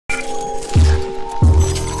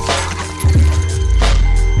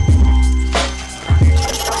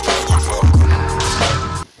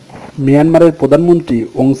মিয়ানমারের প্রধানমন্ত্রী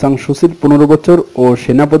অং সান সুচির 15 বছর ও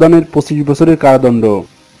সেনাপ্রধানের 25 বছরের কারাদণ্ড।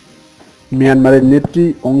 মিয়ানমারের নেত্রী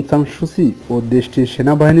অং সান সুচি ও দেশটির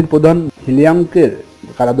সেনাবাহিনীর প্রধান হিলিয়াংকে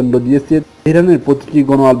কারাদণ্ড দিয়েছে তেহরানের প্রতিটি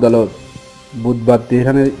গণ আদালত। বুধবার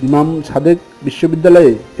তেহরানের ইমাম সাদেক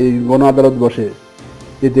বিশ্ববিদ্যালয়ে এই গণ আদালত বসে।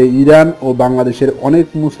 এতে ইরান ও বাংলাদেশের অনেক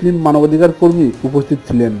মুসলিম মানবাধিকার কর্মী উপস্থিত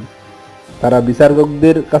ছিলেন। তারা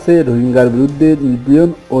বিচারকদের কাছে রোহিঙ্গার বিরুদ্ধে নিপীড়ন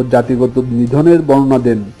ও জাতিগত নিধনের বর্ণনা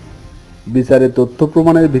দেন। বিচারে তথ্য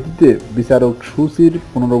প্রমাণের ভিত্তিতে বিচারক সুচির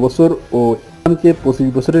 15 বছর ও ইরানকে 25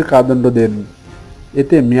 বছরের কারাদণ্ড দেন।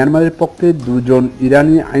 এতে মিয়ানমারের পক্ষে 2 জন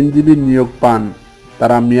ইরানি আইনজীবী নিয়োগ পান।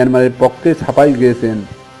 তারা মিয়ানমারের পক্ষে ছাপাই গিয়েছেন।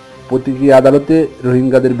 প্রতীকী আদালতে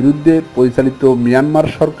রোহিঙ্গাদের বিরুদ্ধে পরিচালিত মিয়ানমার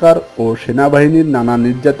সরকার ও সেনাবাহিনীর নানা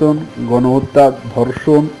নির্যাতন, গণহত্যা,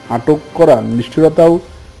 ধর্ষণ, আটক করা, নিষ্ঠুরতাও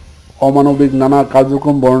অমানবিক নানা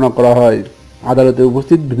কার্যক্রম বর্ণনা করা হয়। আদালতে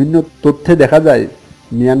উপস্থিত বিভিন্ন তথ্যে দেখা যায়,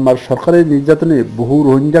 মিয়ানমার সরকারের নির্যাতনে বহু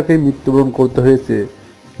রোহিঙ্গাকে মৃত্যুবরণ করতে হয়েছে।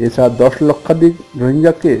 এছাড়া 10 লক্ষাধিক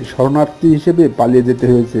রোহিঙ্গাকে শরণার্থী হিসেবে পালিয়ে যেতে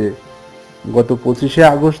হয়েছে। গত 25শে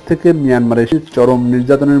আগস্ট থেকে মিয়ানমারের চরম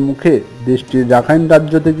নির্যাতনের মুখে দেশটির রাখাইন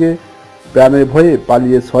রাজ্য থেকে প্রাণের ভয়ে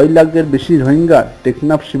পালিয়ে 6 লাখের বেশি রোহিঙ্গা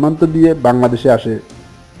টেকনাফ সীমান্ত দিয়ে বাংলাদেশে আসে।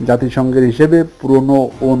 জাতিসংঘের হিসেবে পুরনো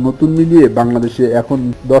ও নতুন মিলিয়ে বাংলাদেশে এখন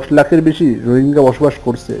 10 লাখের বেশি রোহিঙ্গা বসবাস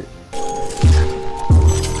করছে।